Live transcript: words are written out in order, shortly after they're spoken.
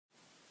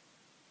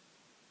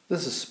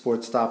This is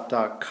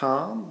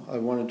SportStop.com. I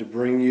wanted to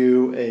bring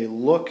you a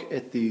look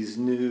at these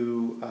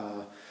new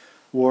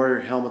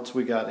Warrior helmets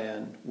we got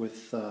in.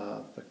 With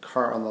the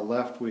car on the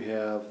left, we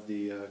have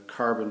the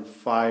carbon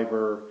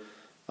fiber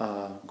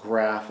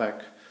graphic,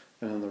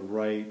 and on the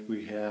right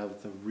we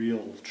have the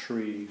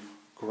Realtree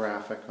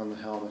graphic on the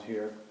helmet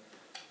here.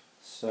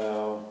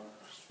 So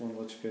just want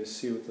to let you guys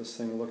see what this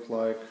thing looked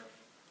like.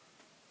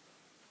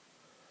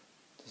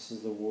 This is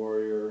the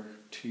Warrior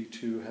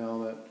T2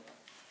 helmet.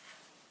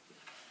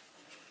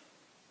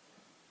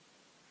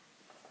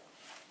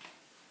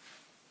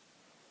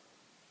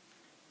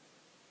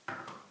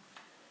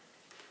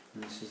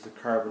 And this is the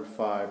carbon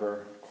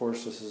fiber. Of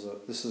course, this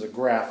is a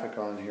graphic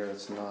on here.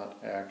 It's not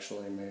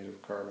actually made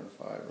of carbon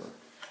fiber,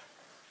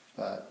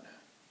 but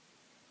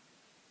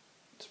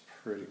it's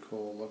pretty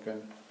cool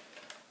looking.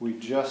 We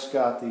just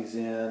got these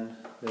in.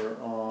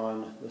 They're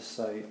on the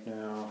site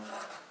now,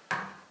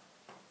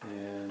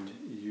 and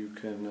you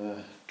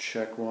can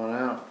check one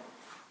out.